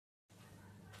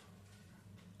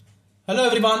Hello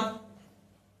everyone,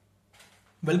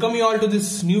 welcome you all to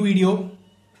this new video.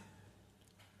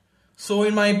 So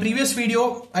in my previous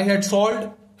video I had solved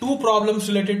two problems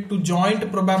related to joint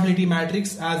probability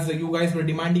matrix as you guys were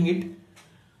demanding it.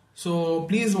 So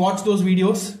please watch those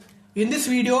videos. In this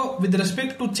video with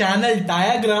respect to channel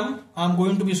diagram I am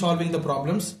going to be solving the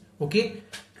problems. Okay,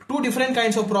 two different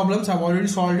kinds of problems. I have already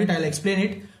solved it. I'll explain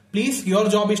it. Please, your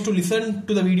job is to listen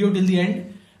to the video till the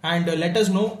end and let us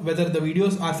know whether the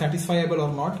videos are satisfiable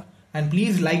or not. And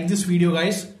please like this video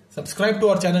guys, subscribe to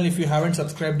our channel if you haven't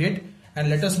subscribed yet, and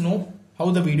let us know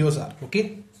how the videos are.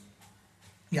 Okay,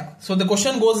 yeah, so the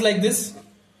question goes like this.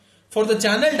 For the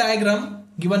channel diagram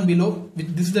given below,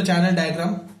 this is the channel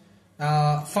diagram,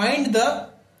 find the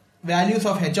values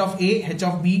of h of a, h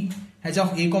of b, h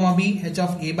of a comma b, h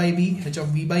of a by b, h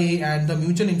of b by a, and the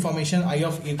mutual information I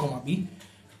of a comma b.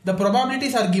 The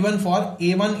probabilities are given for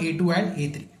A1, A2 and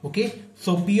A3. Okay,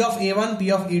 so P of A1,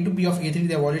 P of A2, P of A3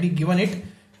 they have already given it,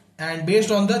 and based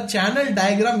on the channel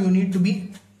diagram you need to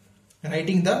be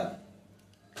writing the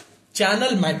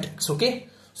channel matrix. Okay,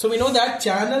 so we know that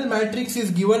channel matrix is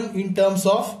given in terms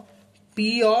of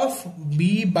P of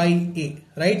B by A,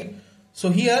 right?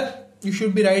 So here you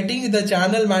should be writing the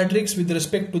channel matrix with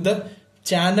respect to the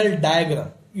channel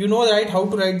diagram. You know, right, how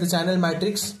to write the channel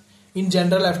matrix in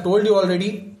general. I've told you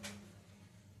already.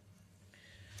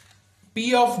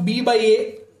 P of B by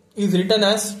A is written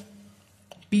as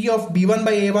P of B1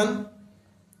 by A1,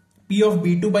 P of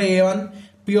B2 by A1,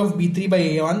 P of B3 by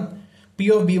A1,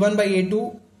 P of B1 by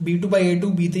A2, B2 by A2,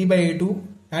 B3 by A2,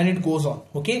 and it goes on.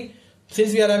 Okay,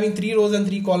 since we are having 3 rows and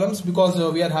 3 columns because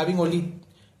we are having only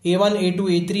A1, A2,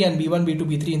 A3 and B1, B2,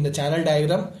 B3 in the channel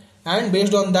diagram, and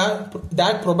based on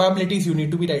that probabilities you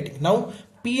need to be writing. Now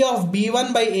P of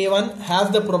B1 by A1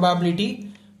 has the probability.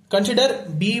 Consider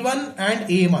B1 and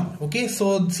A1. Okay,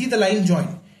 so see the line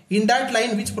join. In that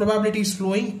line, which probability is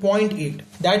flowing? 0.8.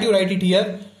 That you write it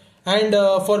here. And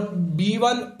for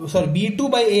B2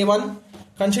 by A1,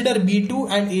 consider B2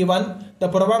 and A1. The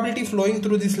probability flowing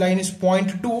through this line is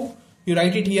 0.2. You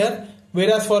write it here.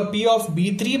 Whereas for P of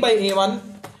B3 by A1,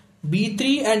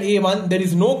 B3 and A1, there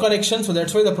is no connection. So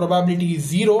that's why the probability is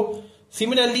 0.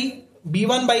 Similarly,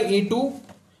 B1 by A2,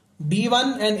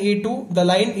 B1 and A2, the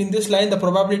line in this line, the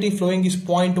probability flowing is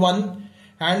 0.1,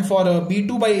 and for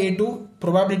B2 by A2,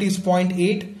 probability is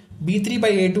 0.8, B3 by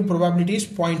A2, probability is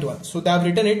 0.1. So they have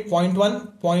written it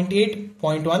 0.1, 0.8,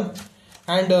 0.1,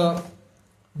 and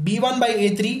B1 by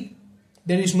A3,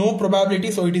 there is no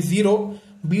probability, so it is 0.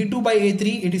 B2 by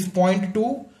A3, it is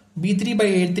 0.2, B3 by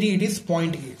A3, it is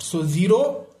 0.8. So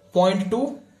 0,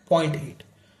 0.2, 0.8.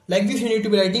 Like this you need to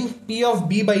be writing P of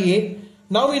B by A.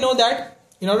 Now we know that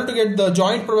in order to get the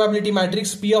joint probability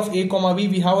matrix P of A comma B,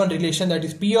 we have one relation, that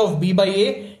is P of B by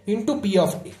A into P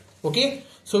of A. Okay,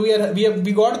 so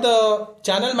we got the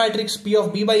channel matrix P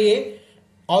of B by A.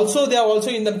 Also they have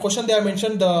also in the question they have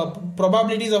mentioned the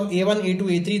probabilities of A1, A2,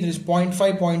 A3, that is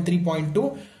 0.5, 0.3, 0.2,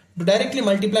 to directly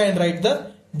multiply and write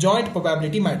the joint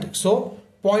probability matrix. So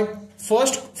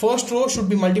first row should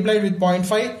be multiplied with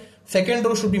 0.5, second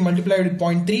row should be multiplied with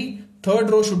 0.3, third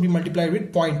row should be multiplied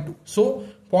with 0.2. So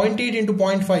 0.8 into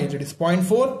 0.5, it is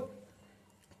 0.4,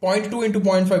 0.2 into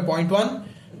 0.5, 0.1,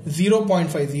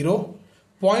 0.50,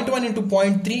 0.1 into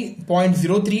 0.3,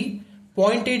 0.03,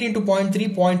 0.8 into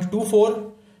 0.3,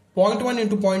 0.24, 0.1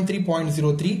 into 0.3,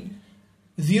 0.03,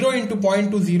 0 into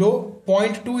 0.20,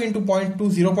 0.2 into 0.2,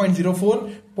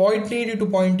 0.04, 0.8 into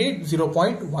 0.8,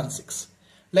 0.16.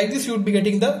 Like this you would be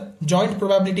getting the joint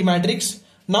probability matrix.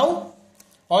 Now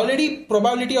already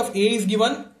probability of A is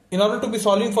given. In order to be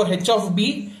solving for h of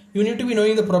b, you need to be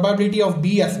knowing the probability of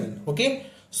b as well. Okay,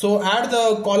 so add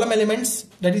the column elements.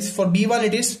 That is for b1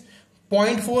 it is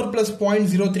 0.4 plus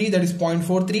 0.03, that is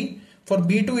 0.43. For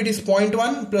b2 it is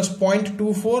 0.1 plus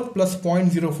 0.24 plus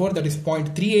 0.04, that is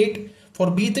 0.38. For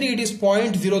b3 it is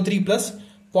 0.03 plus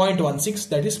 0.16,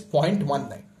 that is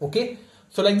 0.19. Okay,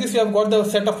 so like this you have got the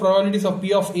set of probabilities of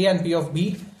p of a and p of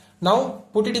b. Now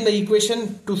put it in the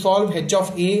equation to solve h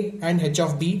of a and h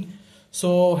of b.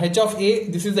 So h of a,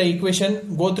 this is the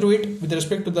equation, go through it with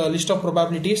respect to the list of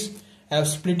probabilities. I have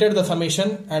splitted the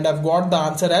summation and I've got the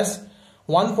answer as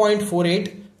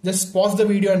 1.48. Just pause the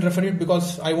video and refer it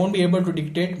because I won't be able to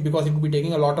dictate because it will be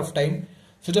taking a lot of time.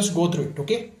 So just go through it.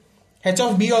 Okay, h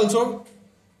of b also,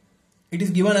 it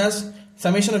is given as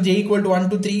summation of j equal to 1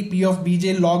 to 3 p of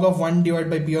bj log of 1 divided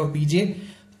by p of bj.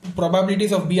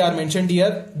 probabilities of B are mentioned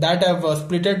here. That I've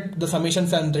splitted the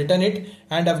summations and written it,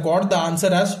 and I've got the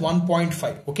answer as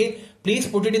 1.5. Okay, please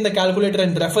put it in the calculator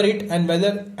and refer it, and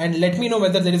let me know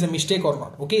whether there is a mistake or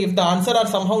not. Okay, if the answer are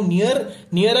somehow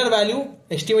nearer value,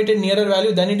 estimated nearer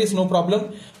value, then it is no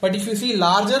problem. But if you see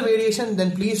larger variation,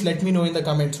 then please let me know in the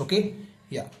comments. Okay,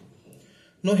 yeah.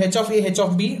 Now h of A, h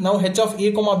of B. Now h of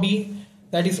A comma B,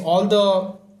 that is all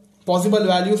the possible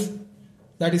values,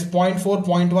 that is 0.4,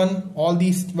 0.1, all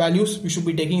these values we should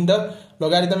be taking the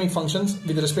logarithmic functions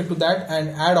with respect to that and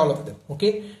add all of them.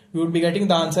 Okay, we would be getting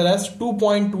the answer as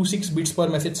 2.26 bits per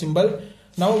message symbol.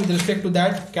 Now with respect to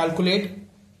that, calculate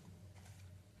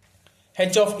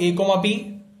h of A comma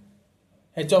B,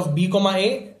 h of B comma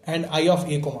A, and I of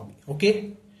A comma B.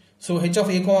 Okay, so h of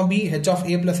A comma B, h of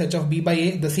A plus h of B by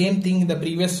A, the same thing in the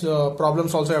previous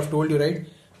problems also I have told you, right?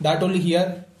 That only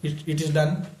here it is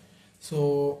done.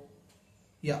 So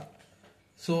yeah,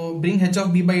 so bring h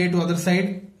of B by A to other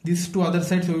side, this to other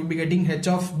side, so we will be getting h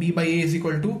of B by A is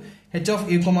equal to h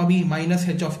of A comma B minus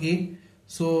h of A.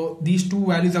 So these two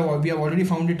values we have already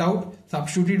found it out.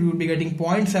 Substitute, we will be getting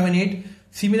 0.78.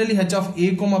 Similarly, h of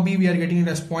A comma B, we are getting it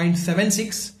as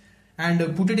 0.76,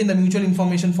 and put it in the mutual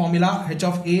information formula, h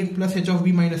of A plus h of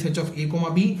B minus h of A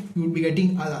comma B, you will be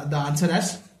getting the answer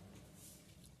as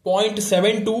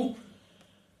 0.72.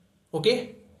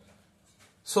 Okay,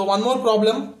 so one more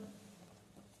problem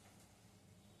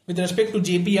with respect to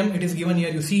JPM, it is given here.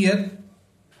 You see here,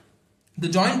 the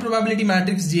joint probability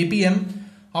matrix JPM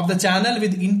of the channel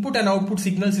with input and output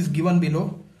signals is given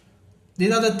below.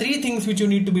 These are the three things which you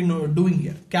need to be doing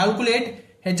here. Calculate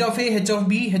h of A, h of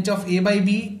B, h of A by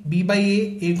B, B by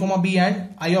A comma B,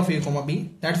 and I of A comma B.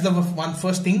 That's the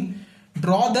first thing.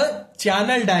 Draw the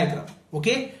channel diagram.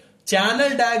 Okay,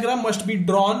 channel diagram must be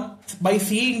drawn by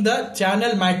seeing the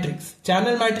channel matrix.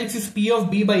 Channel matrix is P of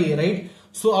B by A, right?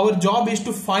 So our job is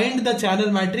to find the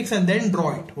channel matrix and then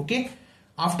draw it. Okay,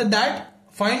 after that,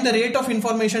 find the rate of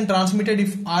information transmitted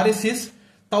if RS is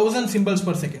 1000 symbols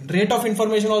per second. Rate of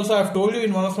information also I have told you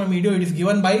in one of my video, it is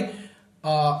given by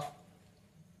R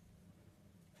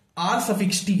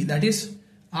suffix T, that is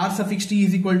R suffix T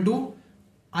is equal to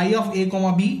I of A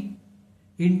comma B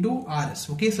into RS.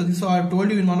 Okay, so this is what I have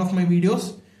told you in one of my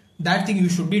videos. That thing you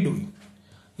should be doing.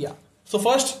 Yeah, so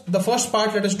the first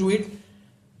part, let us do it.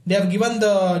 They have given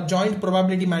the joint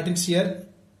probability matrix here,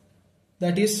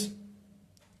 that is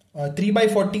 3 by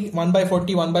 40, 1 by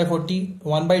 40, 1 by 40,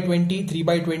 1 by 20, 3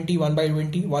 by 20, 1 by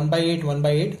 20, 1 by 8, 1 by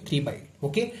 8, 3 by 8.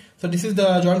 Okay, so this is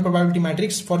the joint probability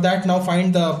matrix. For that, now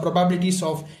find the probabilities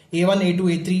of A1, A2,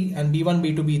 A3 and B1,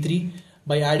 B2, B3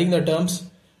 by adding the terms.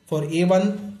 For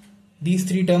A1, these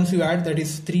three terms you add, that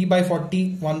is 3 by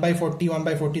 40, 1 by 40, 1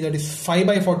 by 40, that is 5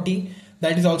 by 40,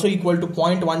 that is also equal to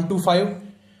 0.125.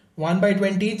 1 by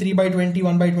 20, 3 by 20,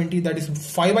 1 by 20, that is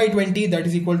 5 by 20, that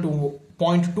is equal to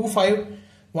 0.25.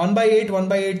 1 by 8, 1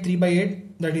 by 8, 3 by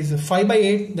 8, that is 5 by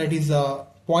 8, that is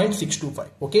 0.625.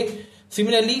 Okay,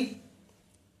 similarly,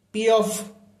 P of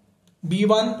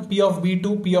B1, P of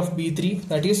B2, P of B3,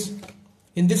 that is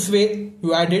in this way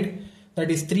you added, that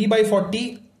is 3 by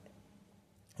 40,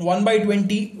 1 by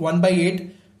 20, 1 by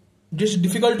 8. Just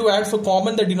difficult to add, so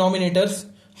common the denominators.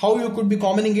 How you could be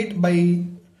commoning it? By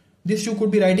this you could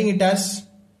be writing it as,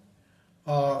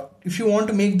 if you want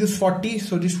to make this 40,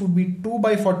 so this would be 2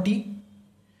 by 40.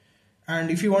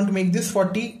 And if you want to make this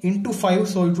 40 into 5,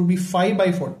 so it would be 5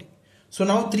 by 40. So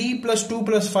now 3 plus 2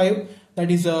 plus 5,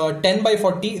 that is 10 by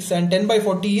 40, and 10 by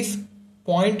 40 is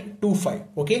 0.25.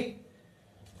 Okay.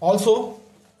 Also,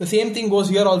 the same thing goes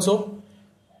here also.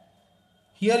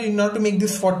 Here, in order to make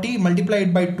this 40, multiply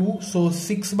it by 2, so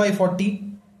 6 by 40.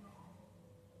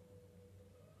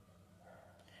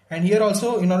 And here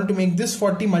also, in order to make this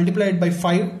 40, multiply it by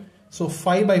 5, so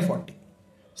 5 by 40.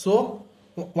 So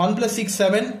 1 plus 6,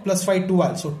 7 plus 5,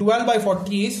 12. So 12 by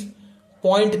 40 is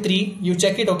 0.3. You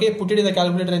check it, okay? Put it in the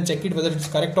calculator and check it whether it's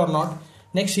correct or not.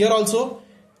 Next, here also,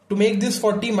 to make this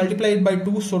 40, multiply it by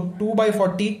 2. So 2 by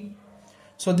 40.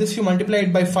 So this you multiply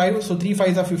it by 5. So 3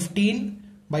 5s are 15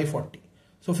 by 40.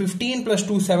 So 15 plus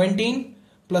 2, 17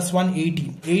 plus 1,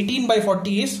 18. 18 by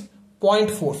 40 is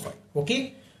 0.45.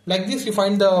 Okay? Like this, you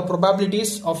find the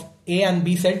probabilities of A and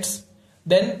B sets.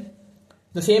 Then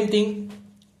the same thing,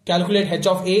 calculate h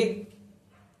of A,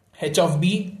 h of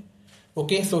B.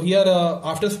 Okay, so here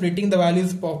after splitting the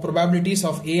values of probabilities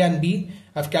of A and B,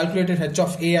 I have calculated h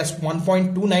of A as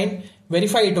 1.29.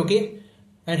 Verify it, okay?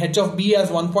 And h of B as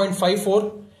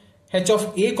 1.54. H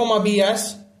of A comma B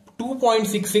as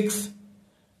 2.66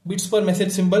 bits per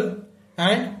message symbol.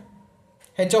 And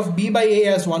h of B by A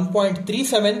as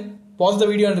 1.37. Pause the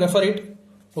video and refer it.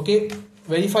 Okay,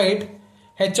 verify it.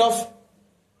 H of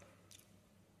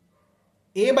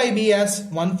A by B as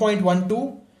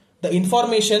 1.12, the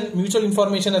information, mutual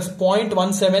information as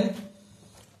 0.17.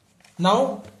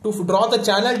 Now to draw the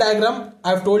channel diagram, I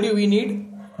have told you we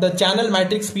need the channel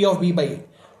matrix P of B by A.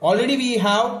 Already we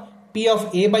have P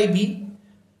of A by B,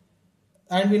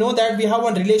 and we know that we have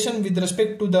one relation with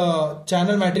respect to the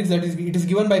channel matrix, that is it is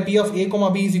given by P of A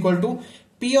comma B is equal to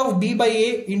P of B by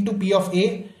A into P of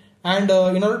A, and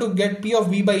in order to get P of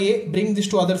B by A, bring this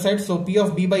to other side, so P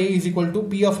of B by A is equal to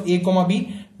P of A comma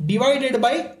B divided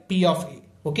by P of A.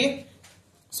 Okay,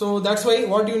 so that's why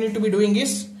what you need to be doing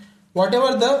is,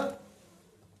 whatever the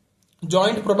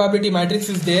joint probability matrix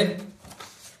is there,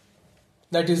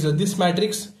 that is this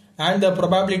matrix, and the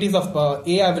probabilities of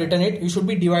A, I have written it, you should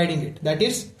be dividing it. That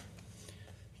is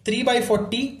 3 by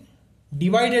 40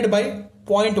 divided by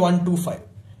 0.125.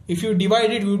 If you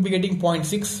divide it, you will be getting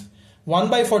 0.6. 1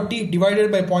 by 40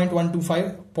 divided by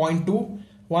 0.125, 0.2.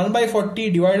 1 by 40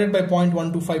 divided by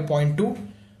 0.125, 0.2.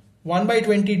 1 by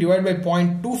 20 divided by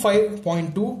 0.25,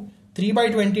 0.2. 3 by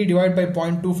 20 divided by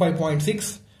 0.25,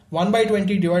 0.6. 1 by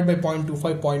 20 divided by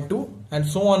 0.25, 0.2, and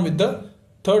so on with the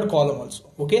third column also.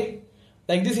 Okay,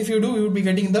 like this if you do, you will be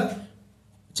getting the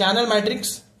channel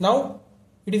matrix. Now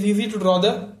it is easy to draw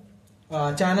the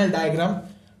channel diagram.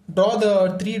 Draw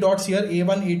the three dots here,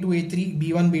 A1, A2, A3,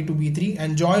 B1, B2, B3,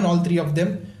 and join all three of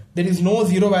them. There is no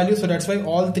zero value, so that's why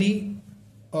all three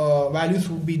values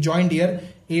would be joined here.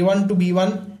 A1 to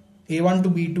B1, A1 to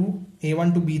B2,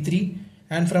 A1 to B3,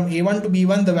 and from A1 to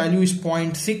B1 the value is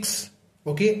 0.6.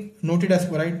 Okay, note it as,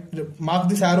 right, mark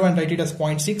this arrow and write it as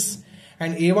 0.6.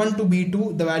 And A1 to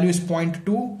B2 the value is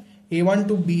 0.2. A1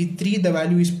 to B3 the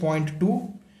value is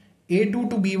 0.2. A2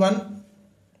 to B1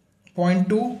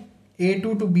 0.2. A2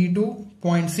 to B2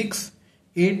 0.6.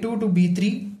 A2 to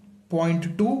B3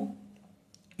 0.2.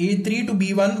 A3 to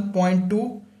B1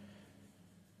 0.2.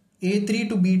 A3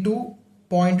 to B2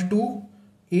 0.2.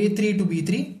 A3 to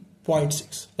B3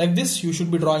 0.6. Like this you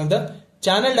should be drawing the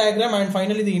channel diagram, and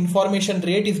finally the information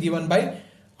rate is given by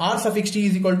R suffix T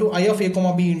is equal to I of A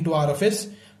comma B into R of S,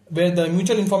 where the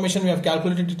mutual information we have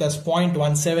calculated it as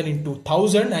 0.17 into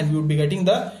 1000, and we would be getting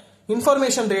the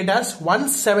information rate as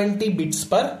 170 bits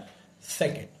per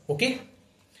second. Okay,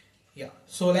 yeah,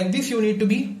 so like this you need to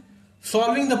be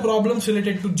solving the problems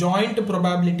related to joint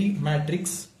probability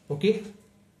matrix. Okay,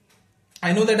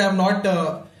 I know that I have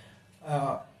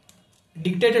not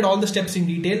dictated all the steps in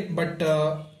detail,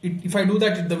 but if I do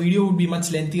that, the video would be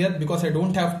much lengthier, because I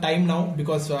don't have time now,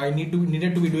 because I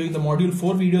needed to be doing the module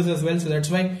 4 videos as well. So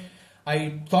that's why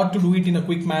I thought to do it in a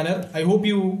quick manner. I hope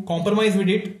you compromise with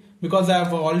it, because I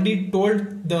have already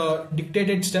told the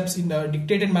dictated steps in the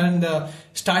dictated manner in the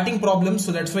starting problems.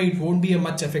 So that's why it won't be a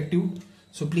much effective.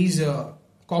 So please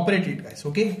cooperate it, guys.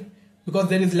 Okay, because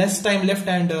there is less time left,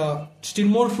 and still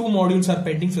more 2 modules are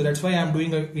pending. So that's why I am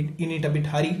doing it a bit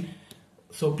hurry.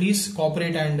 So please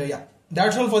cooperate, and yeah,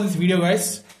 that's all for this video,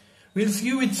 guys. We'll see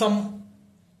you with some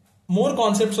more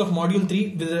concepts of module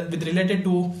 3 with related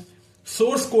to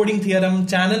source coding theorem,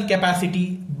 channel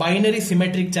capacity, binary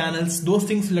symmetric channels. Those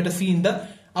things let us see in the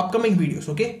upcoming videos.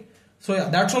 Okay, so yeah,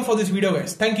 that's all for this video,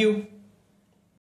 guys. Thank you.